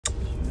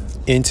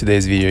In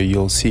today's video,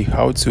 you'll see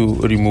how to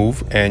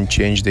remove and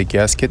change the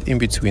gasket in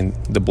between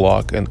the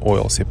block and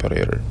oil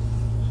separator.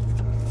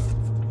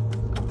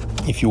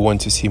 If you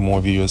want to see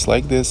more videos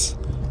like this,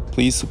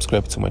 please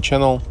subscribe to my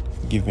channel,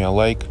 give me a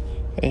like,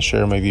 and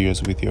share my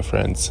videos with your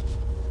friends.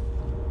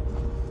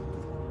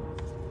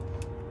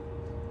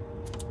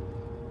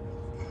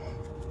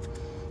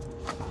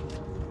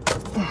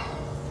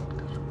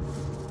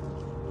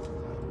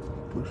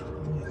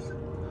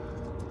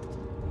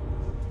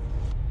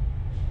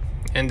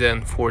 And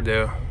then for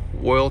the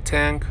oil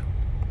tank,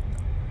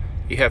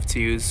 you have to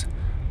use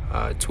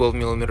a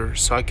 12mm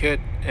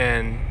socket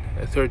and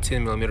a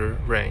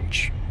 13mm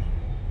wrench.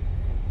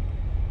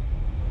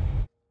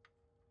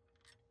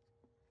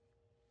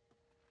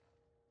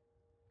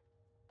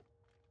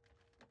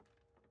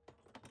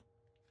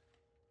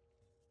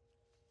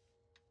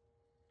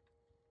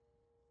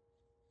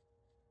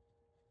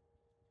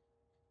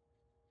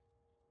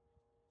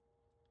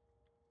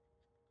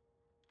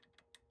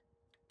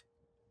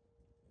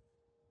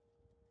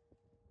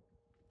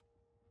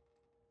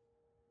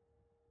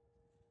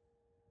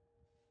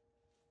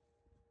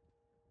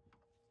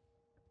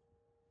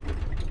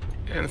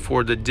 And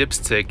for the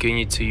dipstick, you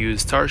need to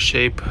use star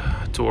shape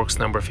Torx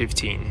number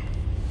 15.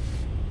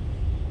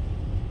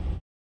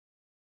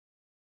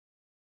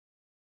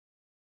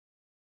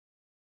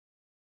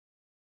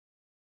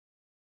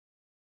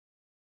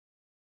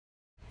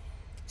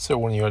 So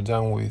when you're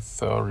done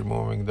with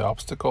removing the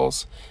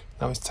obstacles,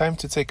 now it's time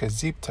to take a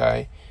zip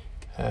tie,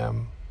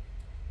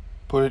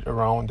 put it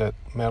around that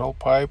metal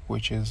pipe,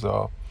 which is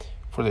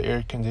for the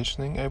air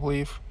conditioning, I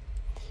believe,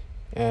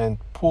 and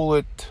pull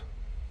it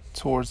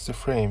towards the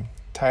frame.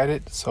 Tight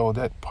it so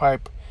that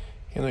pipe,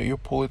 you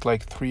pull it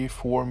like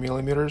 3-4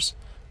 millimeters.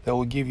 That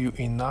will give you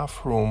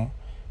enough room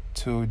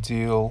to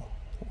deal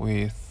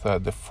with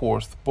the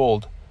fourth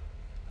bolt.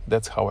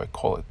 That's how I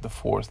call it, the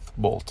fourth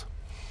bolt.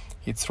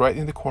 It's right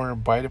in the corner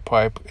by the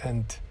pipe,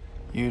 and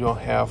you don't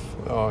have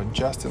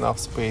just enough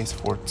space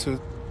for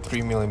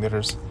 2-3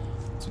 millimeters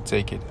to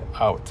take it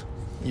out.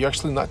 You're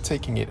actually not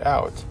taking it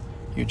out,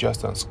 you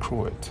just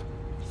unscrew it.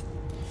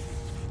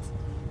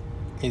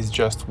 It's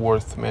just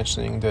worth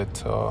mentioning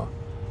that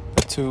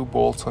the two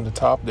bolts on the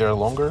top, they're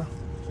longer,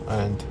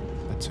 and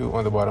the two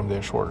on the bottom,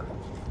 they're shorter.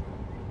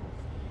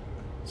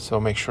 So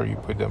make sure you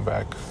put them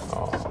back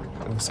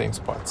in the same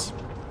spots.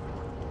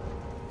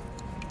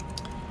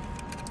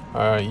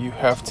 You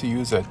have to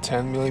use a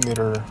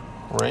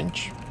 10mm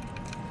wrench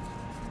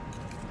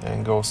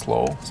and go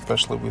slow,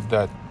 especially with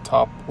that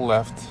top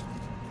left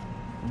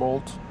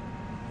bolt.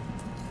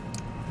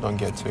 Don't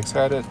get too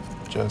excited,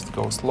 just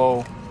go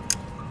slow.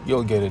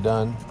 You'll get it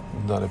done,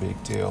 not a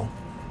big deal.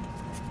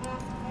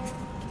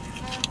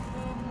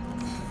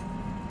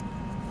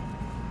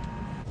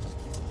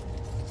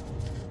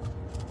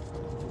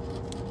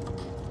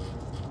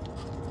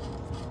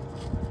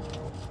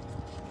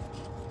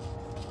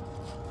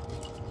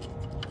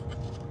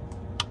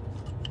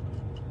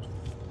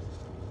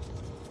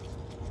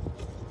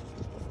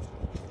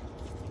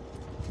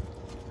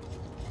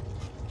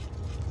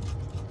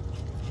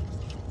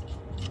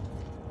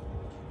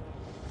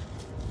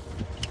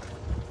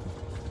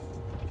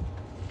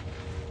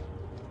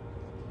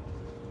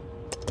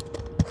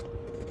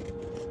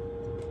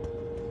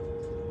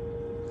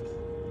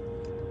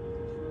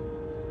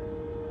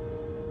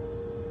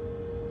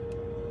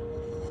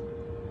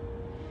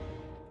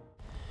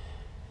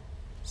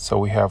 So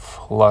we have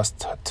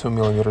lost 2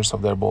 millimeters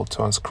of that bolt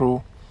to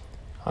unscrew.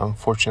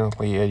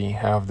 Unfortunately, I didn't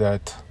have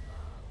that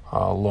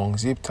long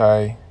zip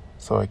tie,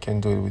 so I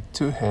can do it with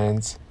two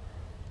hands.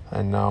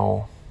 And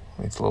now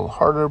it's a little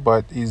harder,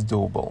 but it's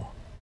doable.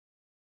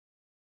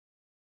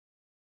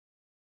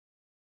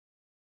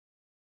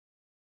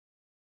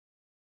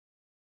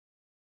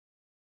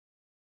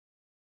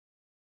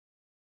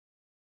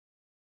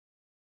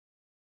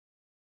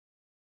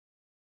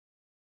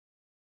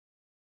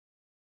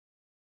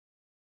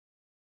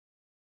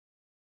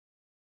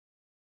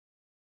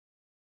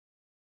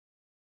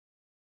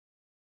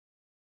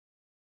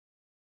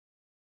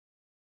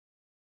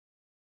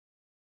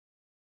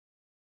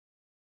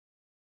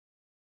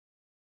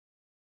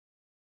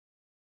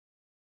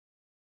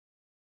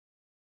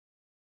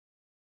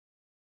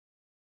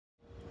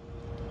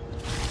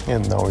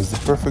 And now is the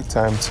perfect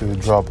time to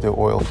drop the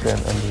oil pan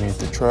underneath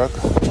the truck,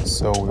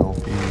 so we'll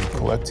be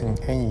collecting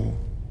any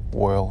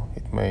oil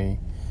it may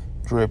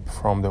drip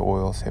from the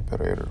oil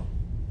separator.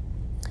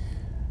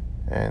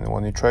 And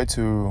when you try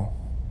to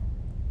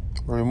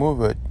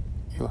remove it,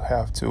 you'll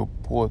have to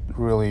pull it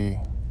really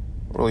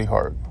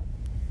hard.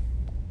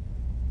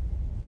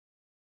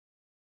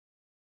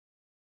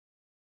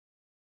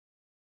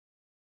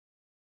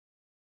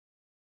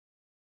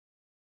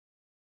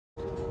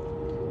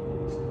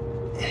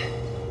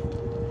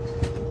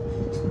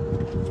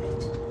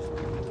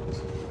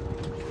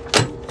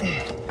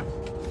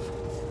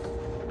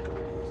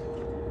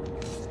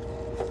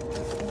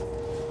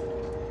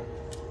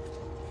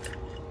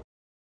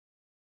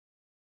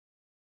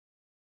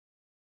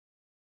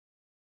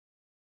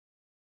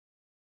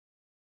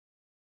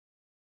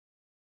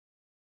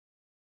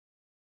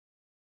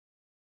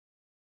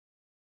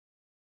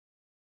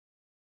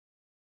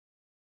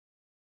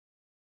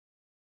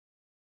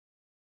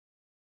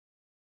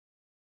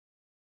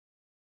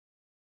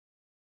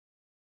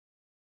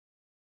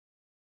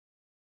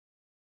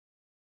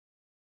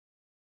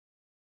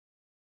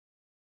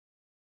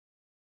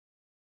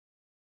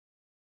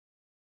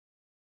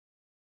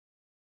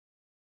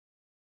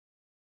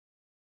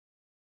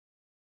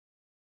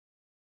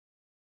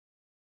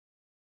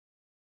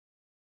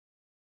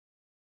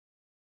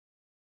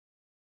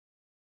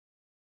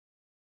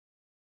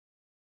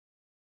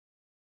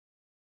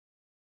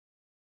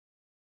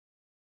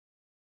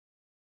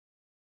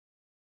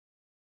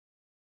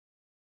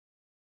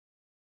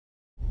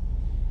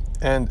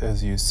 And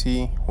as you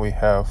see, we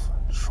have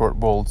short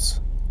bolts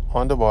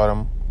on the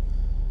bottom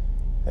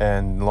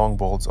and long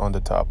bolts on the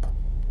top.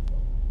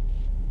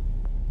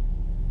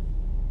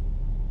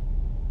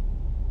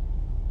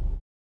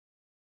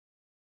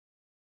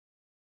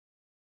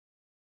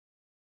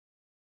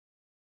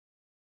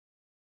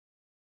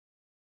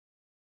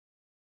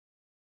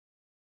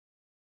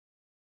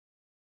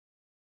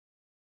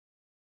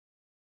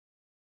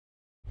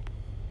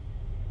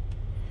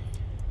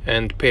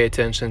 And pay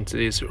attention to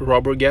this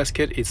rubber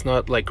gasket. It's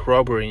not like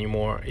rubber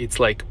anymore, it's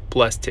like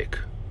plastic.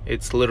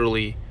 It's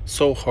literally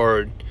so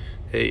hard,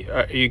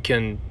 you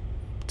can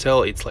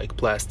tell it's like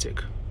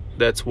plastic.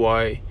 That's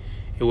why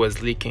it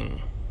was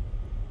leaking.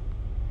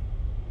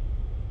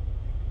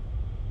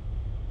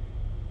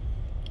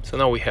 So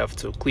now we have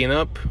to clean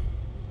up,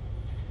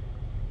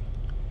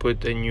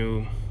 put a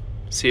new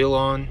seal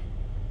on,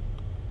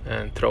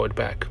 and throw it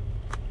back.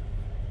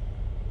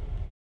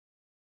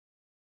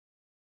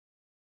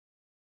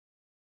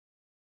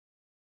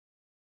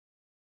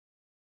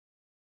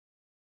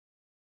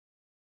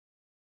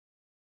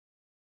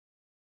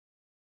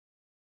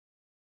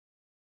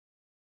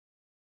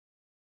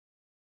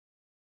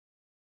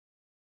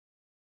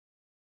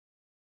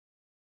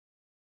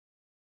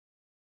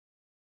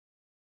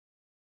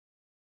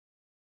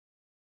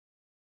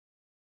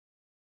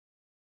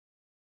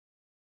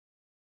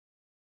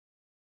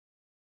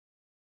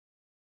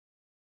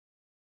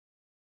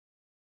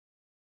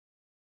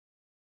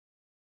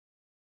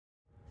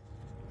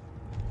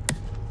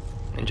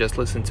 And just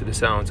listen to the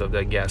sounds of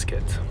that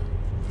gasket.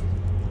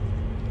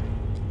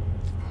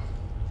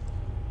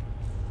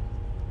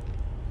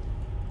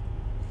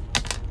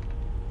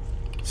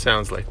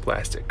 Sounds like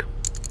plastic.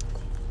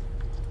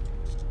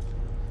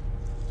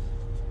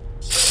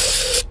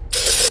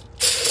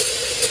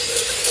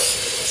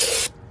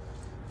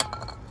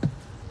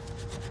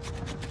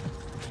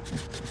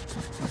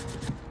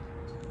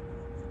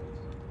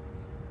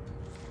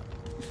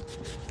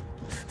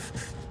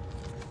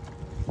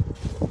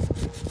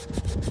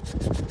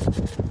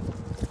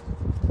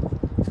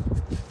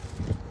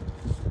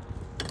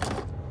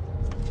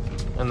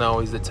 And now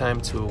is the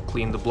time to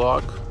clean the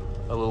block.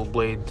 A little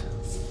blade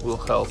will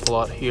help a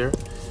lot here.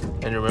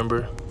 And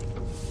remember,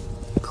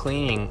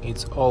 cleaning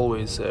is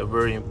always a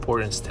very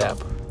important step.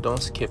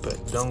 Don't skip it.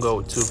 Don't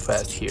go too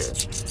fast here.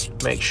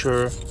 Make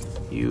sure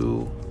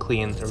you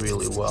clean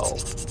really well.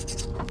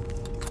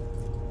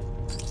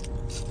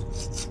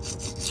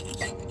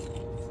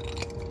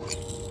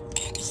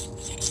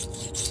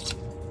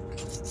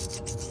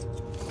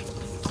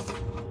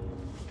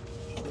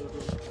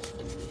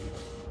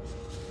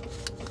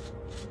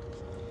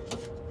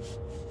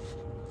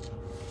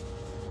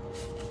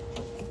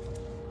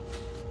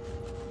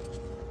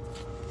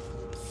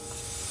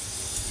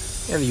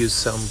 And use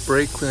some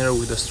brake cleaner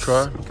with a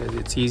straw because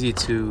it's easy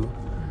to,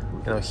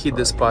 hit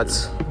the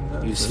spots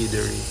you see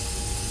dirty.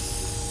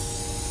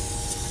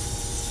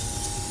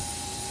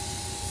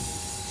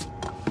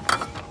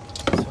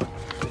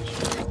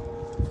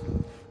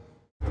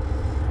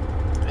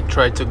 I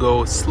try to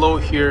go slow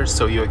here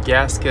so your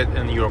gasket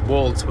and your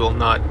bolts will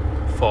not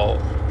fall.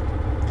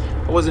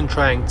 I wasn't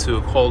trying to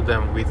hold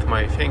them with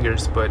my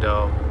fingers, but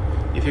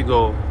if you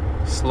go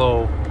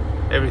slow,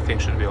 everything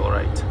should be all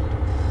right.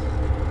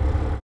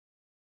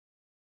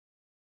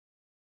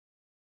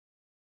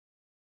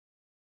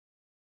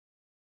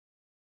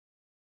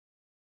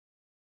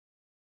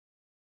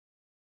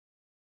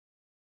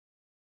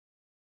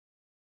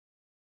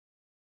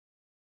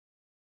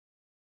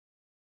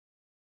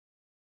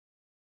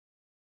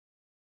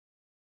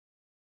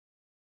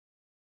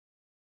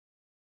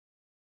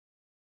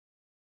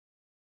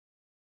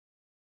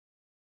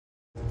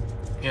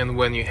 And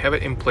when you have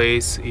it in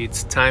place,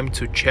 it's time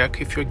to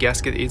check if your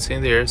gasket is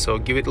in there. So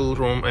give it a little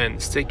room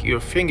and stick your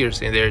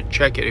fingers in there,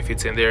 check it if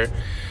it's in there.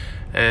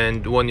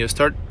 And when you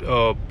start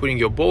putting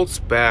your bolts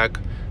back,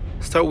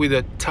 start with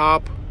the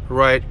top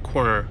right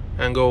corner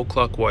and go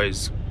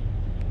clockwise.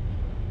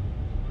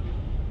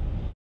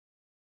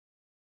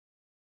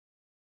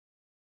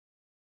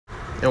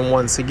 And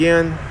once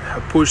again,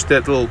 push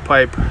that little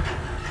pipe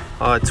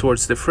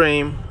towards the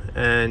frame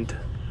and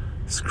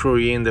screw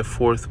in the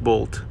fourth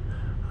bolt.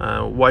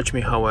 Watch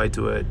me how I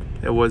do it.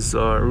 It was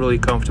really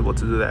comfortable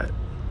to do that.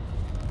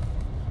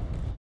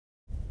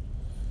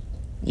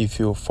 If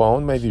you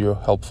found my video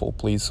helpful,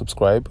 please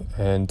subscribe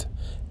and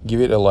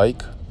give it a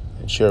like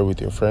and share with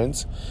your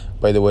friends.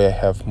 By the way, I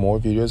have more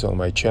videos on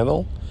my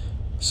channel,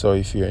 so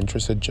if you're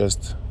interested,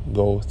 just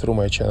go through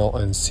my channel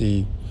and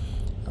see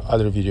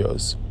other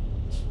videos.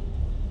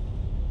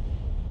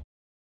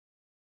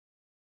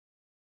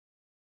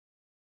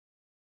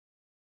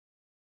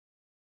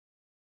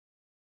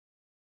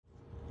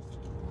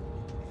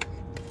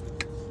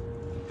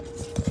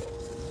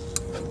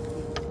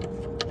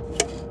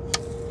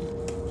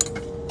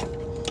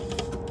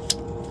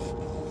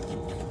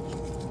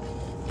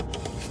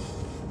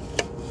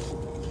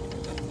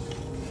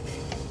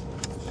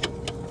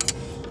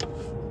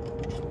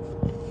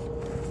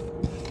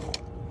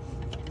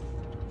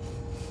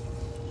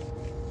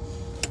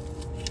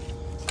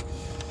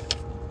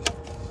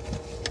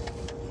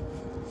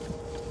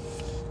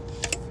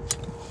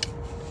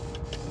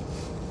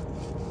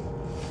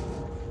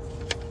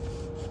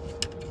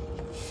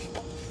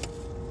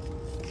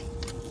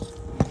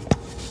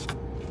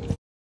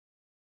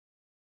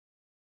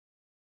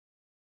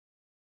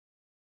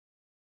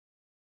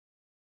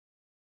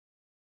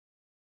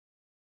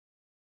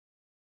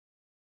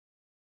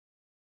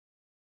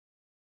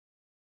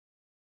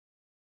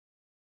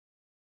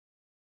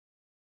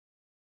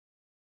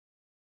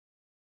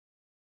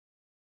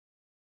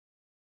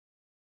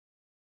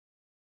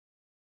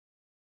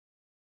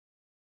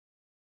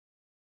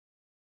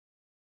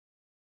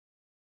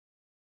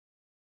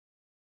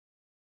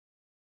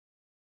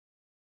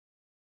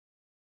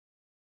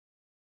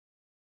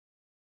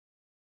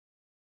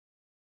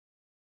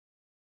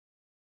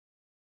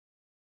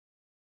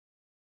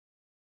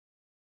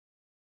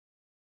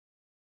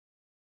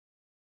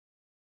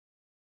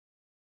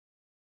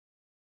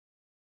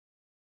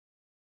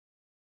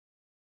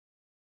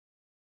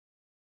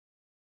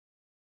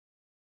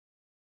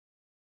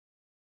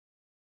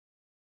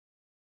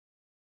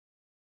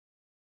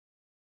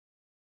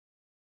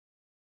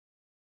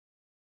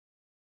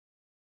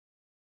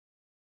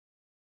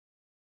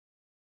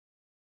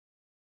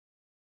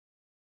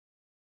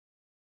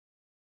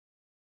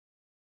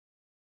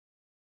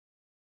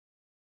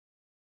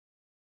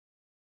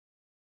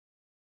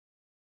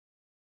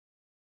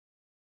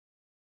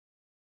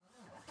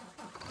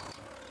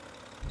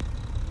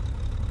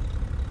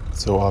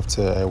 So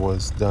after I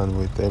was done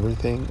with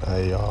everything,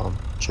 I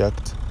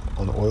checked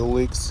on oil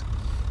leaks.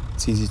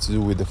 It's easy to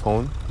do with the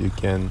phone. You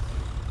can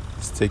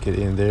stick it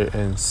in there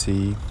and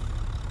see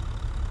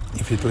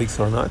if it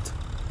leaks or not.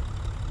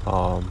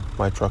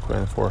 My truck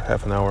ran for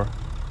half an hour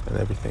and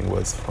everything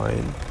was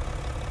fine.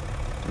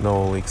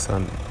 No leaks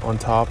on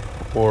top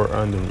or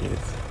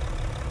underneath.